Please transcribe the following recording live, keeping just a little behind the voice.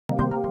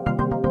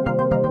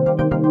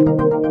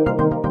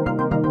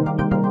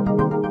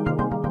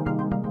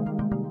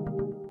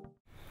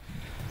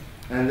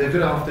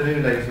good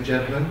afternoon, ladies and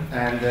gentlemen,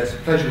 and it's a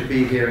pleasure to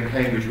be here in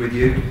Cambridge with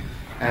you.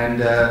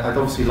 And I'd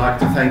obviously like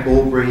to thank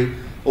Aubrey,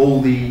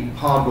 all the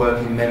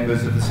hard-working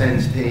members of the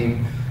SENS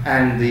team,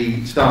 and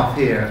the staff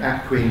here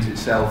at Queen's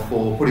itself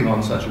for putting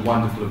on such a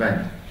wonderful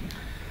event.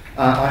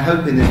 I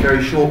hope in this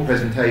very short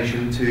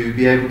presentation to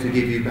be able to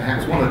give you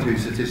perhaps one or two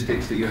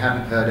statistics that you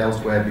haven't heard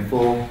elsewhere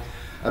before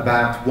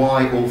about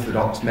why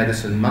orthodox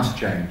medicine must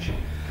change.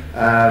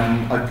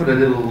 I've put a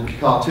little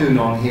cartoon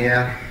on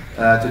here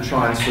to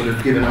try and sort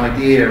of give an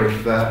idea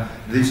of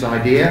this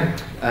idea.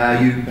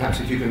 Perhaps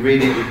if you can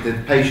read it, the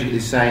patient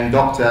is saying,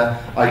 "Doctor,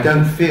 I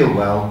don't feel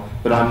well,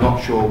 but I'm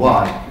not sure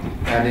why."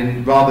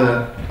 And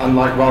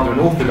unlike an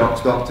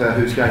orthodox doctor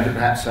who's going to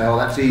perhaps say, "Oh,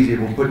 that's easy,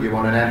 we'll put you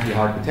on an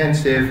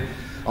antihypertensive,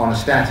 on a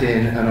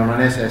statin and on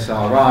an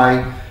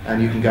SSRI,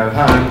 and you can go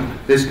home,"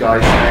 this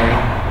guy's saying,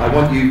 "I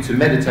want you to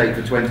meditate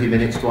for 20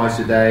 minutes twice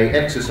a day,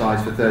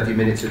 exercise for 30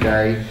 minutes a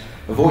day,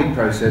 avoid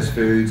processed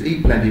foods,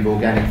 eat plenty of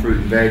organic fruit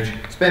and veg,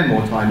 spend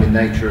more time in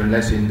nature and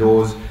less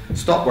indoors,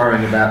 stop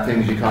worrying about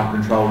things you can't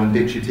control and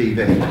ditch your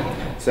TV."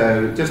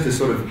 So just a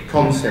sort of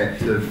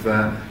concept of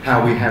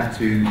how we have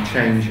to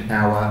change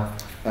our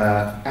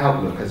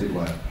outlook, as it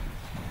were.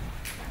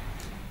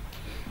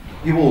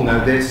 You all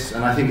know this,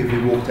 and I think if we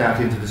walked out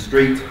into the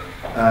street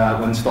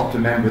and stopped a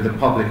member of the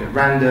public at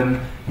random,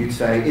 you'd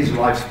say, "Is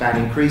lifespan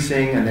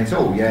increasing?" And they'd say,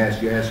 "Oh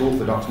yes,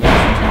 orthodox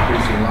medicine is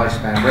increasing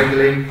lifespan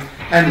regularly."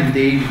 And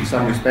indeed, in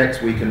some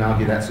respects, we can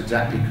argue that's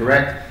exactly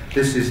correct.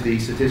 This is the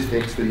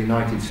statistics for the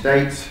United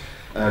States,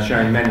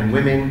 showing men and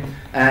women.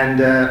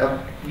 And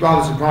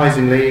rather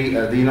surprisingly,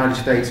 the United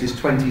States is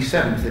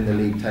 27th in the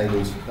league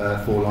tables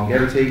for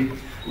longevity,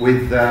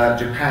 with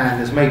Japan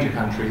as major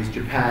countries,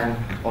 Japan,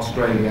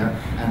 Australia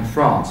and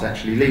France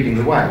actually leading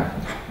the way.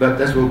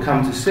 But as we'll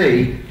come to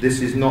see,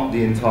 this is not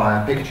the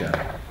entire picture.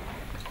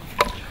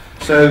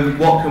 So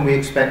what can we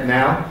expect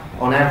now?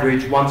 On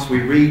average, once we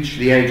reach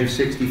the age of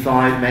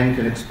 65, men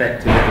can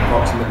expect to live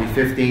approximately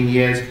 15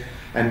 years,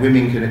 and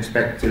women can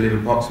expect to live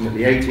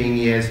approximately 18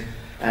 years,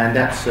 and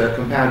that's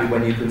compounded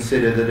when you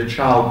consider that a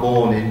child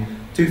born in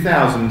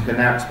 2000 can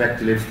now expect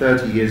to live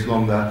 30 years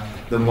longer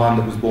than one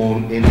that was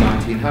born in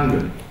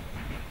 1900.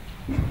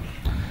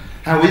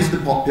 How is the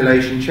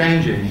population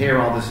changing? Here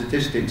are the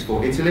statistics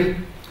for Italy,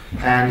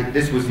 and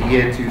this was the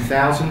year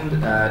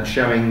 2000,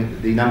 showing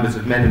the numbers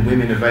of men and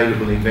women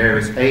available in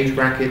various age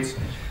brackets.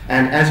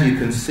 And as you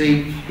can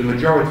see, the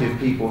majority of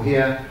people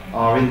here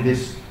are in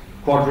this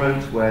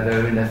quadrant where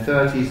they're in their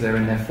 30s, they're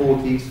in their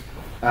 40s,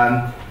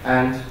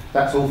 and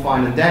that's all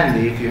fine and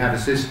dandy if you have a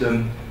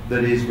system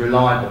that is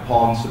reliant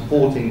upon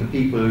supporting the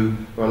people who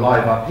are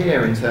alive up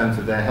here in terms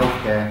of their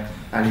healthcare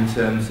and in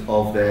terms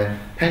of their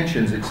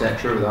pensions,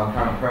 etc., with our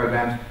current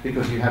programs,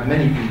 because you have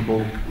many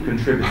people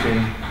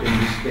contributing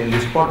in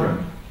this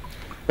quadrant.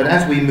 But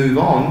as we move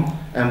on,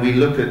 and we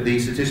look at the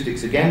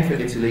statistics again for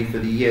Italy for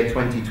the year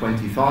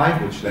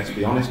 2025, which, let's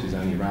be honest, is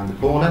only around the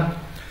corner,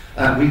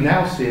 we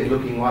now see it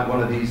looking like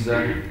one of these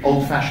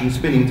old-fashioned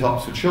spinning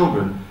tops for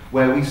children,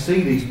 where we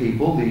see these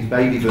people, these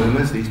baby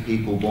boomers, these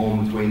people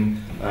born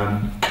between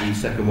the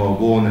Second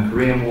World War and the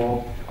Korean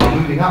War, are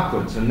moving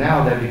upwards, and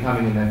now they're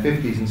becoming in their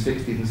 50s and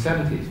 60s and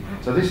 70s.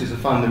 So this is a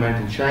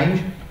fundamental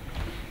change.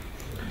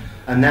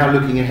 And now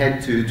looking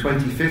ahead to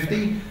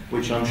 2050,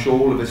 which I'm sure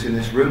all of us in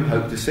this room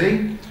hope to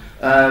see,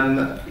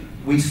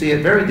 we see a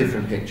very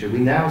different picture. We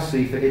now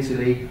see for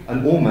Italy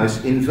an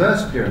almost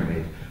inverse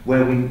pyramid,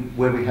 where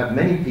we have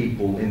many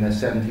people in their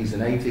 70s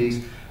and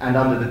 80s, and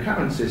under the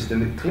current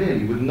system it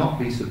clearly would not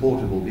be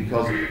supportable,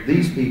 because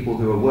these people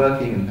who are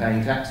working and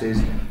paying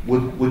taxes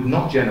would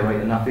not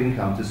generate enough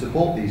income to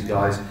support these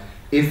guys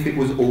if it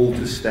was all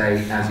to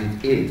stay as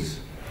it is.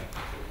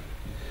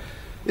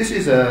 This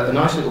is a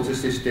nice little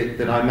statistic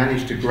that I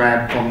managed to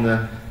grab from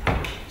the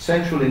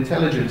Central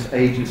Intelligence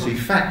Agency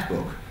fact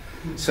book.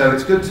 So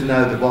it's good to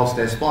know that whilst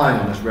they're spying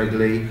on us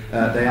regularly,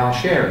 they are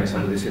sharing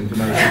some of this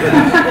information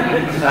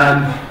with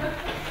us.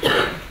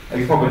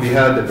 You've probably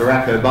heard that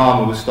Barack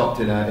Obama was stopped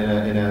in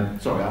a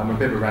sorry, I'm a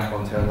bit of a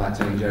raconteur, I like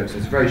telling jokes.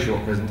 It's a very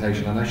short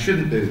presentation and I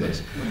shouldn't do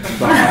this,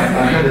 but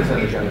I'm going to tell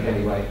a joke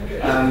anyway.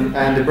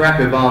 And Barack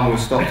Obama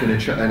was stopped in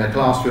a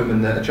classroom,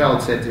 and a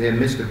child said to him,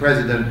 "Mr.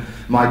 President,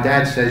 my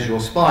dad says you're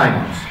spying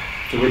on us."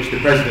 To which the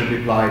president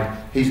replied,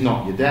 "He's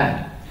not your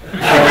dad."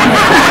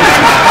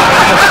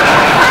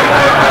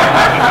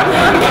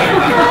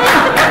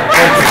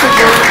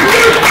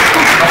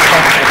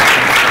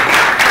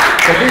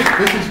 So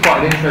this is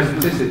quite an interesting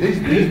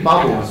statistic. These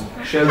bubbles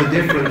show the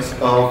difference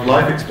of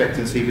life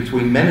expectancy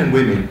between men and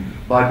women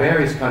by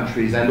various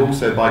countries and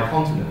also by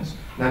continents.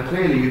 Now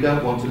clearly you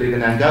don't want to live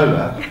in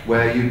Angola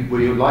where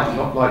you're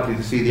not likely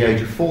to see the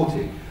age of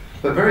 40.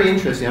 But very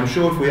interesting, I'm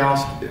sure if we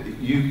asked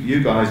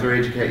you guys, very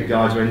educated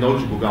guys, very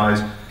knowledgeable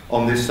guys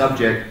on this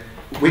subject,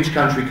 which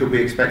country could we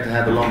expect to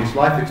have the longest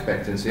life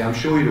expectancy, I'm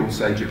sure you'd all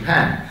say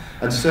Japan.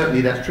 And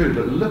certainly that's true.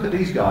 But look at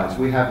these guys.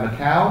 We have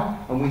Macau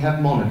and we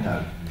have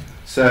Monaco.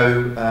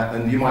 So,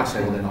 and you might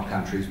say, well, they're not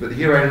countries, but the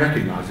UN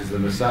recognises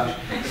them as such.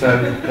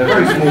 So they're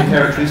very small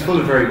territories full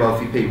of very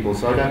wealthy people,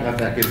 so I don't know if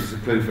that gives us a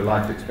clue for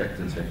life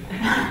expectancy.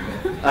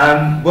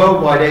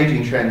 Worldwide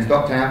ageing trends.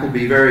 Dr.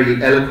 Appleby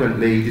very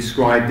eloquently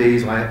described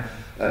these.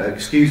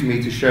 Excuse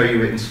me to show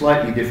you it in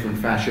slightly different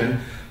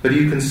fashion, but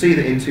you can see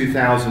that in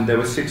 2000 there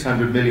were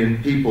 600 million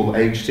people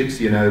aged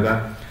 60 and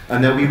over,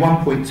 and there will be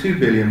 1.2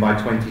 billion by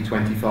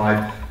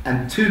 2025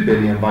 and 2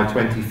 billion by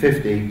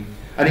 2050.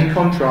 And in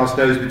contrast,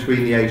 those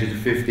between the ages of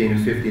 15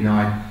 and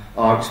 59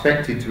 are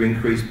expected to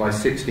increase by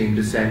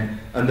 16%,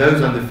 and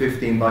those under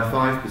 15 by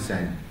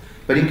 5%.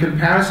 But in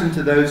comparison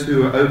to those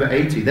who are over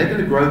 80, they're going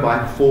to grow by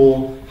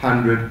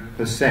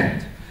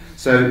 400%.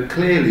 So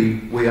clearly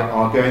we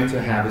are going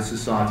to have a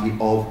society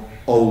of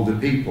older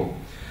people.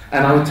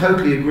 And I would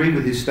totally agree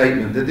with his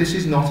statement that this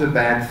is not a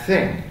bad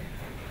thing.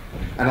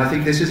 And I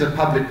think this is a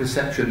public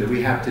perception that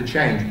we have to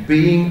change.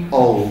 Being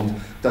old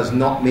does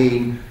not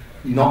mean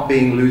not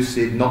being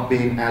lucid, not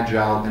being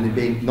agile,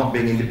 and not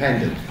being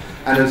independent.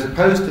 And as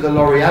opposed to the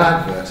L'Oreal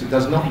adverts, it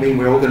does not mean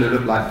we're all going to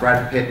look like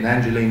Brad Pitt and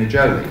Angelina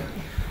Jolie.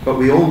 But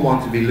we all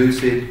want to be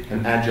lucid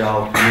and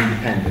agile and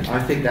independent. I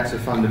think that's a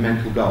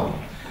fundamental goal.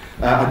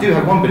 I do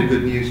have one bit of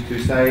good news to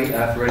say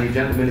for any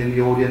gentlemen in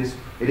the audience.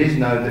 It is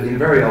known that in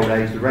very old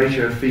age, the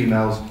ratio of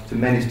females to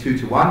men is 2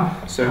 to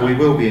 1, so we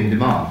will be in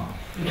demand.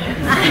 But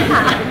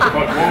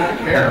won't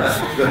care.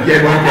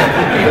 Yeah, won't care.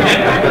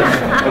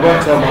 I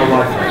won't tell my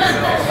wife.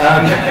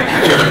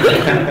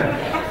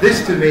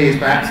 This to me is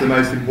perhaps the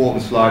most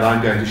important slide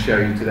I'm going to show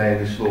you today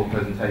in this short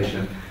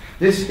presentation.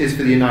 This is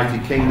for the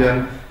United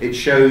Kingdom. It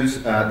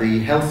shows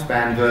the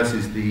Healthspan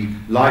versus the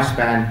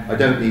lifespan. I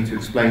don't need to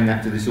explain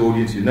that to this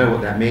audience, you know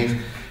what that means.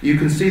 You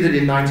can see that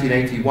in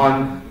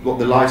 1981 what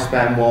the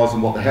lifespan was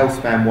and what the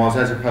Healthspan was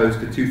as opposed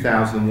to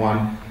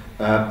 2001,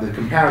 the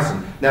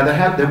comparison. Now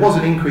there was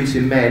an increase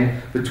in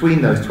men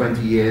between those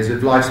 20 years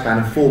of lifespan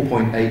of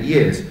 4.8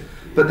 years,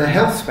 but the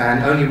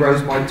Healthspan only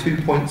rose by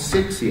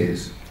 2.6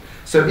 years.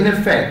 So in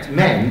effect,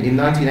 men in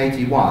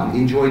 1981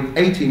 enjoyed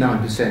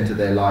 89% of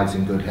their lives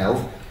in good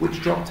health, which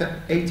dropped to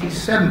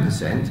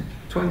 87%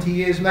 20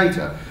 years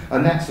later.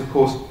 And that's, of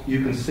course,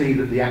 you can see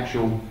that the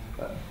actual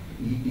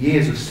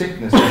years of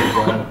sickness, as it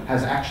were,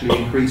 has actually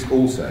increased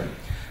also.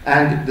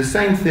 And the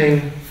same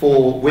thing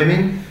for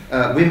women.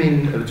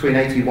 Women between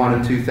 81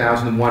 and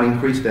 2001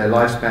 increased their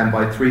lifespan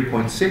by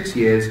 3.6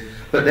 years,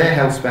 but their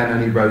health span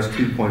only rose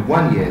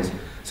 2.1 years.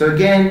 So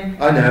again,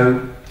 I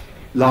know,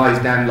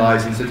 lies, damn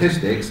lies in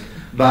statistics,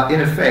 but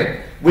in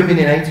effect, women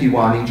in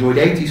 81 enjoyed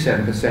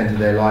 87% of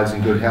their lives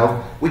in good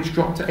health, which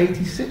dropped to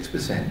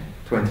 86%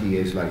 20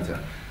 years later.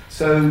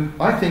 So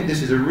I think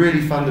this is a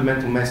really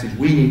fundamental message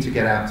we need to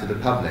get out to the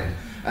public.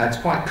 It's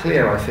quite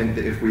clear, I think,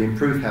 that if we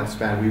improve health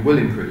span, we will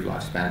improve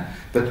lifespan.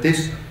 But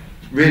this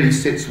really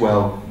sits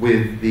well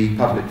with the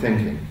public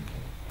thinking.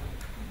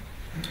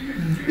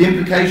 The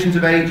implications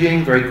of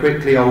ageing, very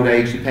quickly, old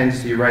age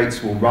dependency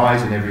rates will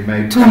rise in every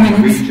major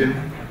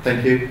region.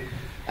 Thank you.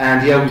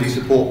 And the elderly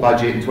support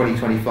budget in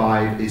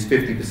 2025 is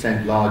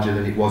 50% larger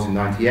than it was in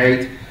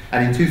 98.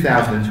 And in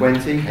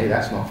 2020, hey,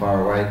 that's not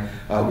far away,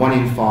 1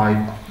 in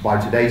 5 by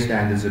today's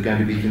standards are going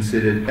to be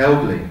considered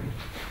elderly.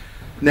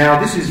 Now,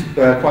 this is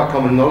quite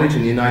common knowledge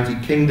in the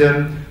United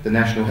Kingdom. The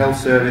National Health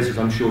Service, as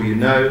I'm sure you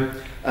know,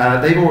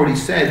 they've already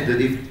said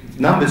that if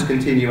numbers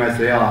continue as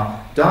they are,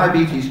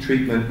 diabetes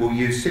treatment will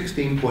use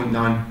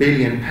 £16.9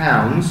 billion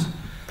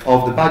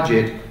of the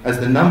budget, as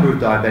the number of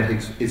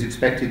diabetics is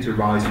expected to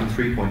rise from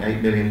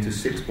 3.8 million to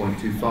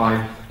 6.25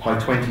 by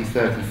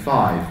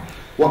 2035.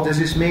 What does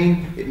this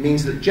mean? It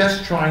means that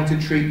just trying to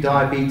treat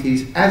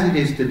diabetes as it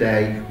is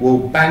today will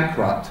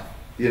bankrupt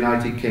the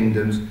United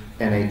Kingdom's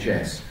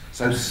NHS.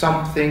 So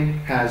something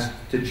has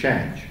to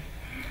change.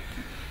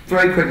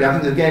 Very quickly, I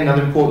think again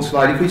another important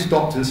slide, if we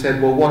stopped and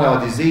said, well, what are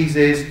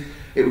diseases?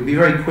 It would be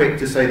very quick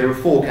to say there are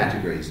 4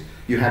 categories.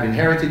 You have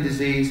inherited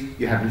disease,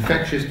 you have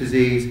infectious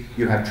disease,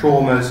 you have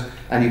traumas,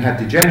 and you have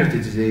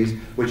degenerative disease,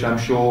 which I'm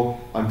sure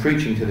I'm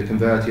preaching to the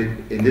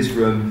converted in this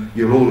room,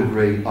 you'll all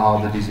agree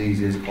are the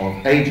diseases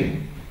of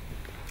ageing.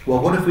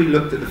 Well, what if we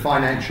looked at the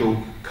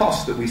financial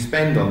costs that we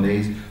spend on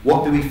these?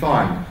 What do we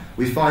find?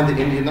 We find that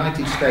in the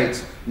United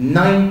States,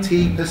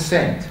 90%,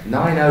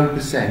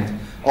 90%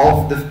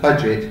 of the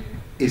budget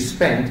is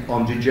spent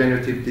on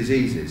degenerative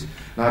diseases.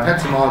 Now, I've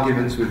had some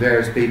arguments with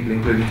various people,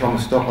 including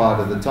Thomas Stoppard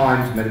of the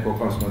Times, medical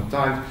correspondent of the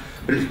Times,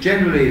 but it's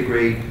generally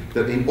agreed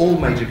that in all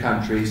major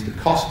countries, the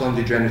cost on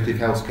degenerative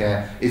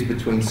healthcare is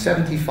between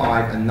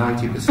 75 and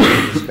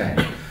 90% of the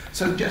spend.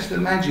 So just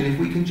imagine if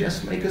we can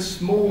just make a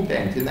small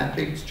dent in that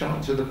big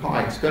chunk of the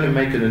pie, it's going to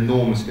make an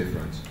enormous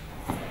difference.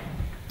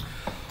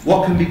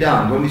 What can be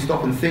done when we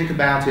stop and think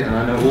about it? And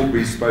I know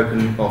Aubrey's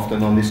spoken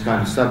often on this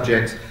kind of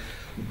subject.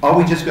 Are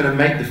we just going to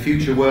make the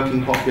future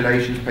working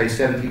populations pay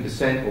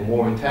 70% or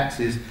more in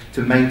taxes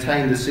to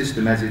maintain the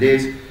system as it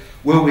is?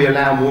 Will we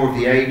allow more of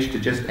the aged to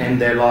just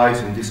end their lives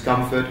in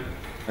discomfort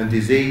and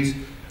disease?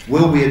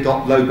 Will we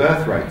adopt low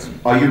birth rates?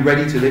 Are you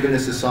ready to live in a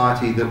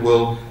society that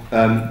will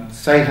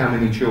say how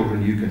many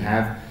children you can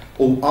have?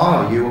 Or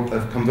are you,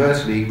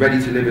 conversely,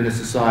 ready to live in a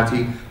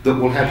society that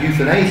will have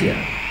euthanasia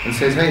and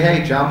says,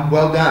 hey, chum,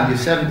 well done, you're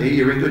 70,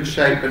 you're in good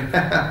shape, and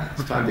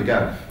it's time to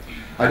go?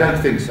 I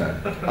don't think so.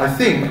 I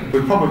think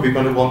we're probably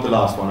going to want the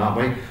last one, aren't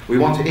we? We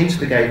want to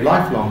instigate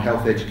lifelong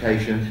health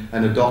education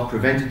and adopt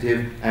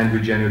preventative and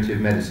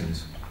regenerative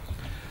medicines.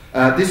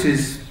 This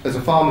is, as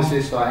a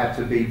pharmacist, I have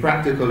to be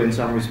practical in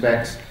some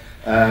respects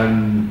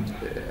and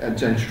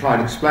to try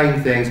and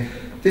explain things.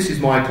 This is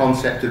my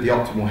concept of the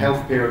optimal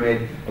health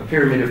pyramid. A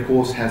pyramid, of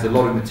course, has a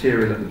lot of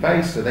material at the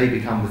base, so they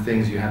become the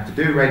things you have to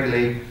do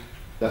regularly.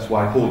 That's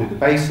why I called it the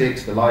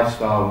basics, the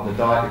lifestyle, the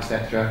diet,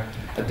 etc.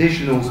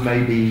 Additionals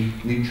may be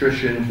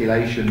nutrition,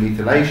 chelation,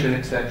 methylation,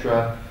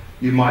 etc.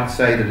 You might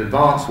say that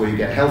advanced, where you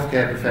get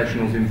healthcare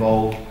professionals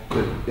involved,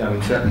 but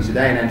certainly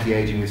today in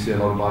anti-aging we see a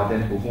lot of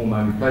identical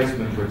hormone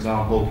replacement, for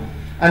example.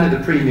 And at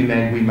the premium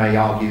end, we may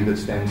argue that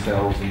stem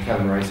cells and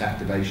telomerase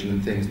activation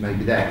and things may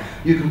be there.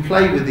 You can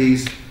play with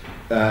these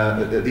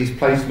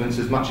placements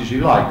as much as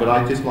you like, but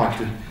I just like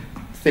to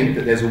think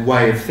that there's a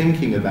way of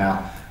thinking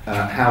about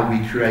how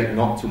we create an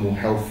optimal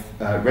health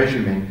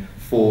regimen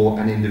for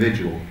an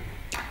individual.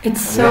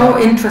 It's so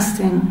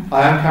interesting.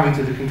 I am coming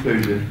to the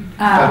conclusion.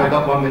 Have I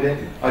got 1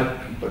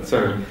 minute?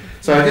 Sorry.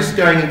 So just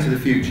going into the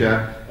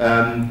future,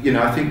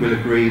 I think we'll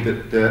agree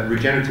that the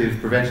regenerative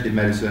preventative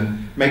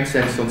medicine makes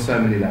sense on so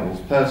many levels.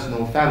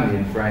 Personal, family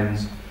and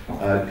friends.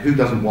 Who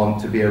doesn't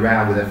want to be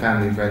around with their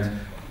family and friends?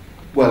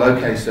 Well,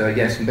 okay, sir,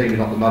 yes, and maybe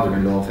not the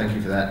mother-in-law, thank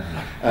you for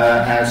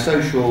that.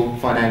 Social,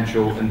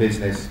 financial and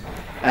business.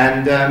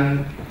 And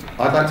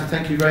I'd like to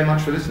thank you very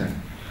much for listening.